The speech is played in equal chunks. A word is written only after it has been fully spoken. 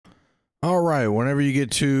All right, whenever you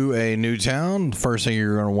get to a new town, first thing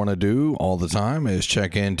you're going to want to do all the time is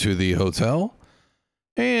check into the hotel.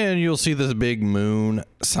 And you'll see this big moon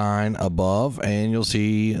sign above, and you'll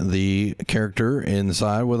see the character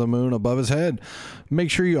inside with a moon above his head.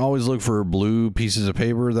 Make sure you always look for blue pieces of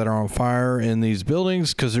paper that are on fire in these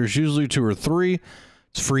buildings, because there's usually 2 or 3.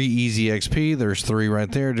 It's free easy XP. There's 3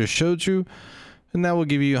 right there, just showed you. And that will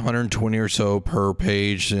give you 120 or so per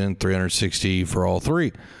page and 360 for all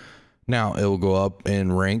 3. Now it will go up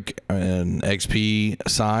in rank and XP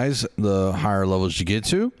size the higher levels you get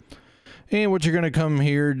to. And what you're going to come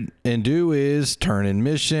here and do is turn in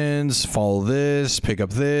missions, follow this, pick up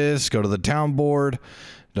this, go to the town board.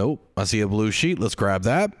 Nope, I see a blue sheet. Let's grab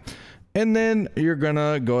that. And then you're going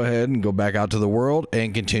to go ahead and go back out to the world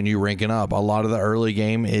and continue ranking up. A lot of the early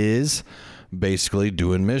game is basically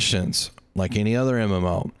doing missions like any other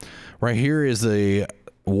MMO. Right here is the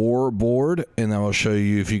war board, and that will show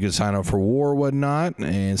you if you can sign up for war or whatnot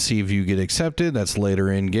and see if you get accepted. That's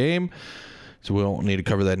later in game. So we don't need to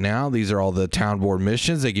cover that now. These are all the town board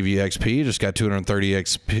missions. They give you XP. Just got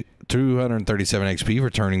 237 XP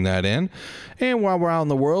for turning that in. And while we're out in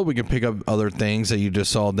the world, we can pick up other things that you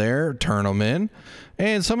just saw there, turn them in.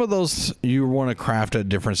 And some of those you want to craft at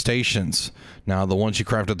different stations. Now, the ones you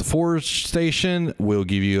craft at the forge station will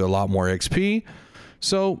give you a lot more XP.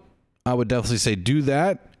 So I would definitely say do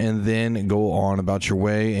that and then go on about your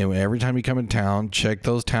way. And every time you come in town, check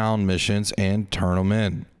those town missions and turn them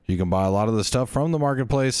in. You can buy a lot of the stuff from the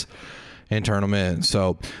marketplace and turn them in.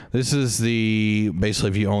 So this is basically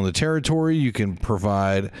if you own the territory, you can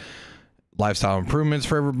provide lifestyle improvements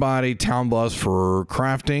for everybody, town buffs for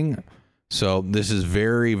crafting. So this is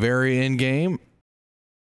very, very in game.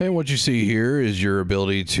 And what you see here is your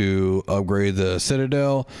ability to upgrade the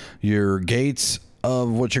citadel, your gates of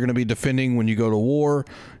what you're going to be defending when you go to war,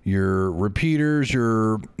 your repeaters,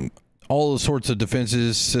 all the sorts of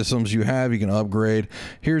defenses systems you have, you can upgrade.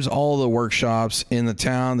 Here's all the workshops in the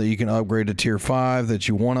town that you can upgrade to tier 5 that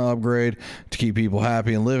you want to upgrade to keep people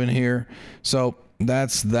happy and living here. So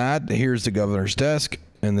that's that. Here's the governor's desk.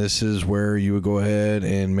 And this is where you would go ahead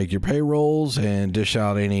and make your payrolls and dish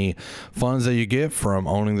out any funds that you get from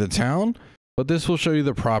owning the town. But this will show you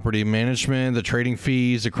the property management, the trading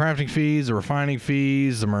fees, the crafting fees, the refining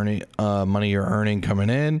fees, the money you're earning coming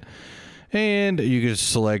in. And you can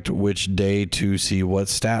select which day to see what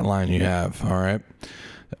stat line you have. All right.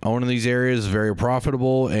 Owning these areas is very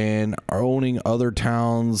profitable, and owning other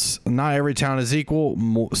towns, not every town is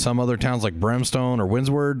equal. Some other towns like Brimstone or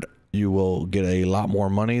Windsward, you will get a lot more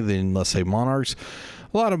money than, let's say, Monarchs.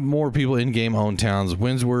 A lot of more people in game own towns.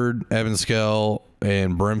 Windsward, Evanskell,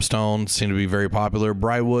 and Brimstone seem to be very popular.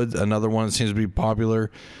 Brightwood, another one that seems to be popular.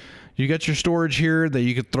 You got your storage here that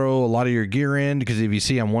you could throw a lot of your gear in, because if you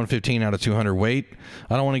see I'm 115 out of 200 weight,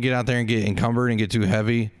 I don't want to get out there and get encumbered and get too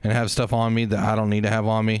heavy and have stuff on me that I don't need to have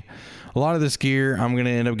on me. A lot of this gear, I'm going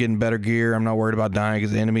to end up getting better gear. I'm not worried about dying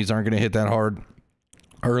because the enemies aren't going to hit that hard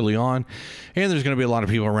early on, and there's going to be a lot of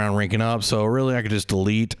people around ranking up, so really I could just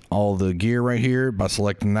delete all the gear right here by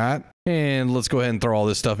selecting that. And let's go ahead and throw all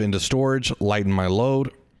this stuff into storage, lighten my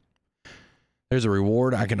load. There's a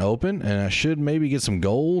reward I can open, and I should maybe get some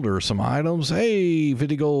gold or some items. Hey,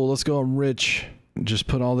 50 gold, let's go, I'm rich. Just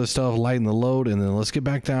put all this stuff, lighten the load, and then let's get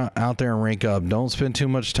back out there and rank up. Don't spend too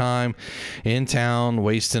much time in town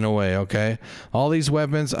wasting away, okay? All these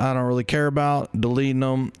weapons I don't really care about, deleting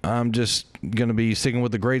them. I'm just going to be sticking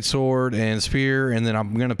with the greatsword and spear, and then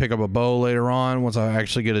I'm going to pick up a bow later on once I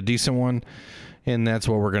actually get a decent one, and that's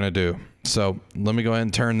what we're going to do. So let me go ahead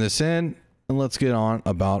and turn this in, and let's get on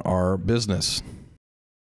about our business.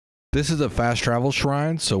 This is a fast travel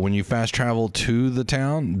shrine, so when you fast travel to the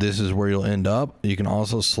town, this is where you'll end up. You can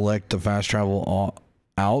also select the fast travel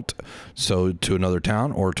out, so to another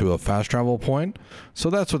town or to a fast travel point. So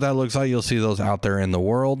that's what that looks like. You'll see those out there in the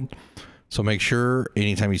world. So make sure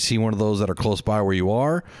anytime you see one of those that are close by where you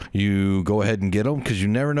are, you go ahead and get them, because you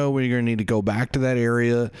never know when you're going to need to go back to that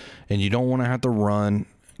area, and you don't want to have to run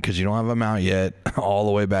because you don't have them out yet all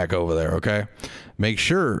the way back over there, okay? Make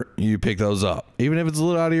sure you pick those up. Even if it's a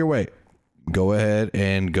little out of your way, go ahead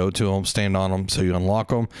and go to them, stand on them so you unlock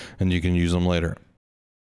them, and you can use them later.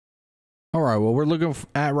 All right, what we're looking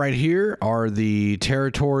at right here are the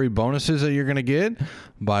territory bonuses that you're going to get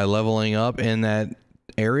by leveling up in that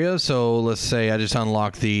area. So let's say I just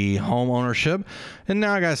unlocked the home ownership, and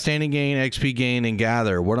now I got standing gain, XP gain, and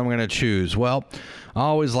gather. What I'm going to choose? Well, I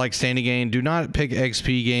always like standing gain. Do not pick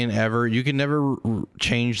XP gain ever. You can never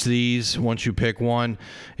change these once you pick one.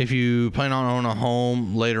 If you plan on owning a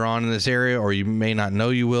home later on in this area, or you may not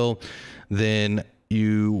know you will, then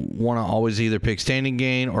you want to always either pick standing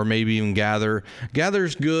gain or maybe even gather.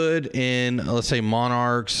 Gather's good in, let's say,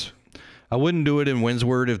 Monarchs. I wouldn't do it in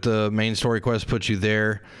Windsward if the main story quest puts you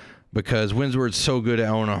there, because Windsward's so good at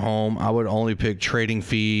owning a home. I would only pick trading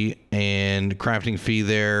fee and crafting fee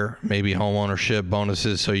there, maybe home ownership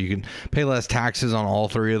bonuses, so you can pay less taxes on all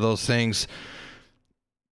three of those things.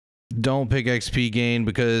 Don't pick XP gain,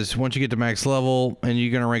 because once you get to max level and you're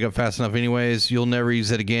going to rank up fast enough anyways, you'll never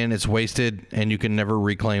use it again. It's wasted and you can never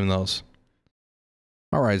reclaim those.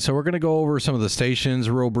 All right, so we're going to go over some of the stations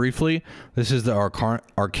real briefly. This is the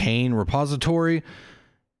Arcane Repository,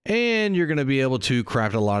 and you're going to be able to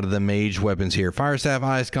craft a lot of the mage weapons here. Fire Staff,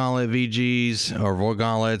 Ice Gauntlet, VGs, or Void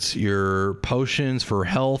Gauntlets, your potions for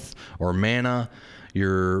health or mana,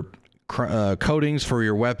 your coatings for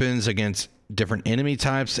your weapons against different enemy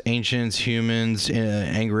types, ancients, humans,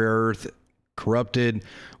 angry earth, corrupted,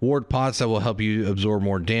 ward pots that will help you absorb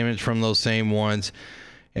more damage from those same ones.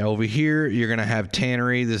 And over here, you're going to have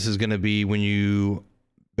tannery. This is going to be when you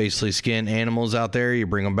basically skin animals out there. You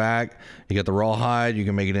bring them back. You got the raw hide. You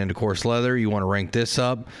can make it into coarse leather. You want to rank this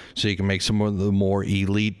up so you can make some of the more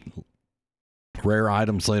elite rare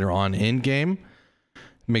items later on in game.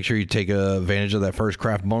 Make sure you take advantage of that first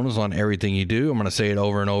craft bonus on everything you do. I'm going to say it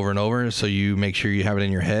over and over and over so you make sure you have it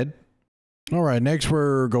in your head. All right, next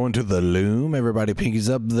we're going to the loom. Everybody pinkies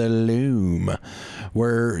up the loom,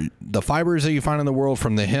 where the fibers that you find in the world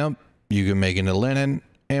from the hemp, you can make into linen.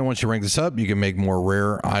 And once you rank this up, you can make more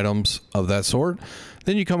rare items of that sort.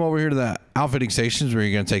 Then you come over here to the outfitting stations where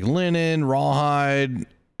you're going to take linen, rawhide,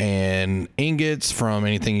 and ingots from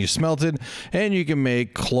anything you smelted. And you can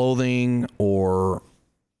make clothing or,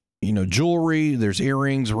 you know, jewelry. There's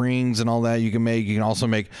earrings, rings, and all that you can make. You can also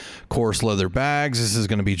make coarse leather bags. This is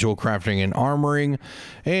going to be jewel crafting and armoring.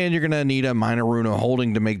 And you're going to need a minor rune of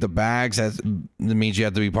holding to make the bags. That means you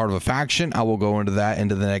have to be part of a faction. I will go into that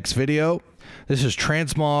into the next video. This is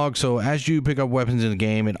transmog, so as you pick up weapons in the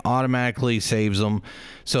game, it automatically saves them.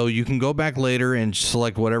 So you can go back later and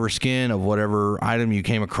select whatever skin of whatever item you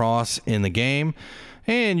came across in the game,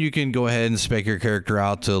 and you can go ahead and spec your character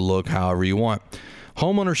out to look however you want.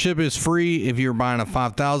 Home ownership is free if you're buying a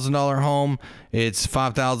 $5,000 home. It's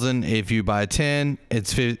 $5,000 if you buy 10.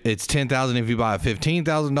 It's $10,000 if you buy a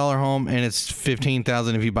 $15,000 home, and it's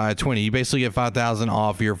 $15,000 if you buy a 20. You basically get $5,000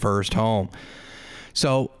 off your first home.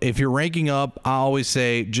 So if you're ranking up, I always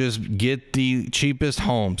say just get the cheapest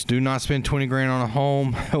homes. Do not spend 20 grand on a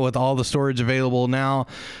home with all the storage available now,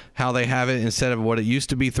 how they have it instead of what it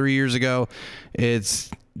used to be 3 years ago. It's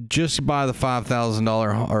just buy the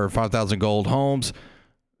 $5,000 or 5,000 gold homes,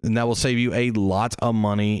 and that will save you a lot of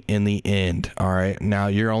money in the end. All right. Now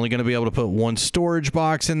you're only going to be able to put one storage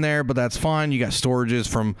box in there, but that's fine. You got storages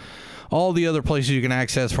from all the other places you can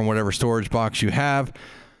access from whatever storage box you have.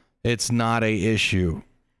 It's not a issue.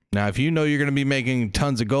 Now, if you know you're going to be making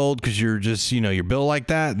tons of gold because you're just, you know, you're built like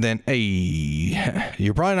that, then, hey,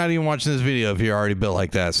 you're probably not even watching this video if you're already built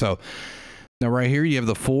like that. So now right here, you have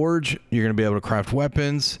the forge. You're going to be able to craft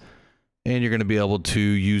weapons, and you're going to be able to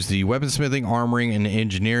use the weaponsmithing, armoring, and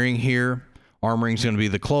engineering here. Armoring is going to be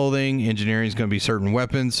the clothing. Engineering is going to be certain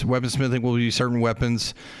weapons. Weaponsmithing will be certain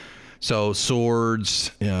weapons. So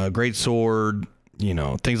swords, great sword, you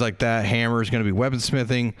know, things like that. Hammer is going to be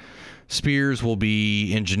weaponsmithing. Spears will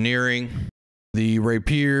be engineering. The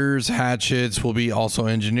rapiers, hatchets will be also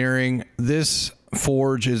engineering. This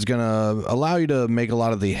forge is going to allow you to make a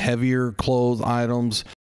lot of the heavier clothes items.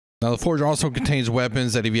 Now, the forge also contains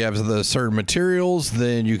weapons that if you have the certain materials,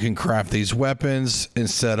 then you can craft these weapons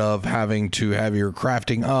instead of having to have your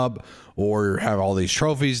crafting up or have all these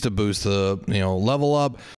trophies to boost the, you know, level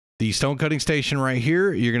up. The stone cutting station right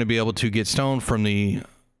here, you're going to be able to get stone from the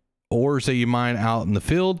ores that you mine out in the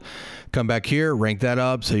field. Come back here, rank that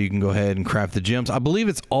up so you can go ahead and craft the gems. I believe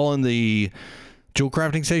it's all in the jewel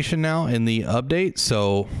crafting station now in the update,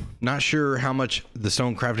 so not sure how much the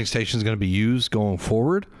stone crafting station is going to be used going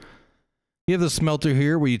forward. You have the smelter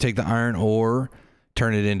here where you take the iron ore,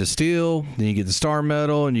 turn it into steel, then you get the star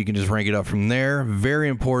metal, and you can just rank it up from there. Very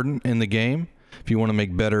important in the game if you want to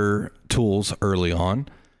make better tools early on.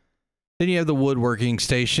 Then you have the woodworking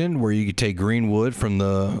station where you can take green wood from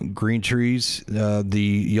the green trees, the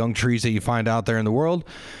young trees that you find out there in the world,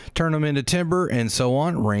 turn them into timber and so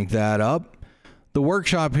on, rank that up. The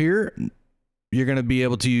workshop here, you're going to be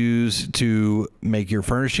able to use to make your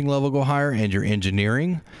furnishing level go higher and your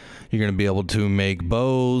engineering. You're going to be able to make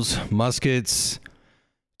bows, muskets,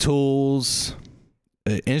 tools,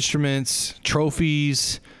 instruments,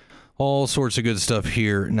 trophies, all sorts of good stuff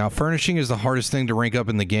here. Now, furnishing is the hardest thing to rank up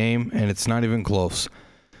in the game, and it's not even close.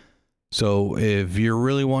 So if you're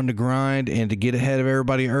really wanting to grind and to get ahead of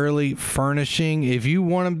everybody early, furnishing, if you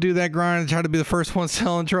want to do that grind and try to be the first one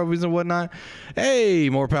selling trophies and whatnot, hey,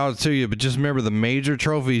 more power to you. But just remember, the major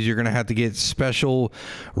trophies, you're going to have to get special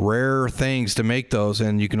rare things to make those,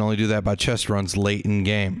 and you can only do that by chest runs late in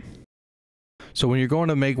game. So when you're going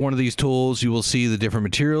to make one of these tools, you will see the different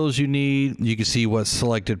materials you need. You can see what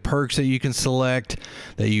selected perks that you can select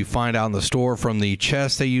that you find out in the store from the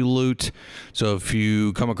chests that you loot. So if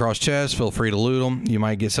you come across chests, feel free to loot them. You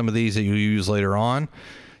might get some of these that you use later on.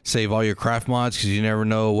 Save all your craft mods, because you never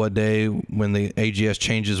know what day when the AGS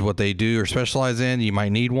changes what they do or specialize in. You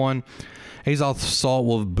might need one. Azov Salt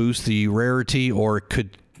will boost the rarity, or it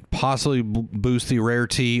could possibly boost the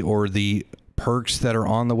rarity or the perks that are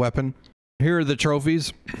on the weapon. Here are the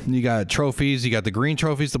trophies. You got trophies. You got the green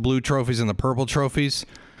trophies, the blue trophies, and the purple trophies.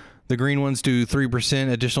 The green ones do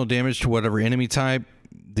 3% additional damage to whatever enemy type.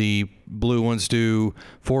 The blue ones do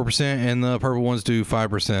 4%, and the purple ones do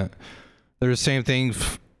 5%. They're the same thing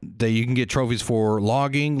that you can get trophies for: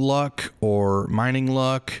 logging luck, or mining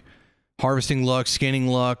luck, harvesting luck, scanning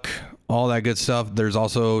luck, all that good stuff. There's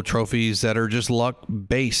also trophies that are just luck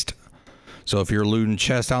based. So if you're looting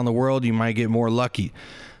chests out in the world, you might get more lucky.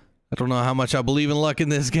 I don't know how much I believe in luck in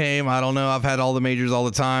this game. I don't know. I've had all the majors all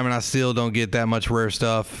the time, and I still don't get that much rare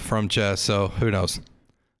stuff from chests, so who knows?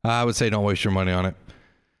 I would say don't waste your money on it.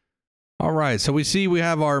 All right, so we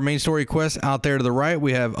have our main story quest out there to the right.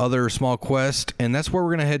 We have other small quests, and that's where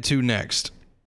we're going to head to next.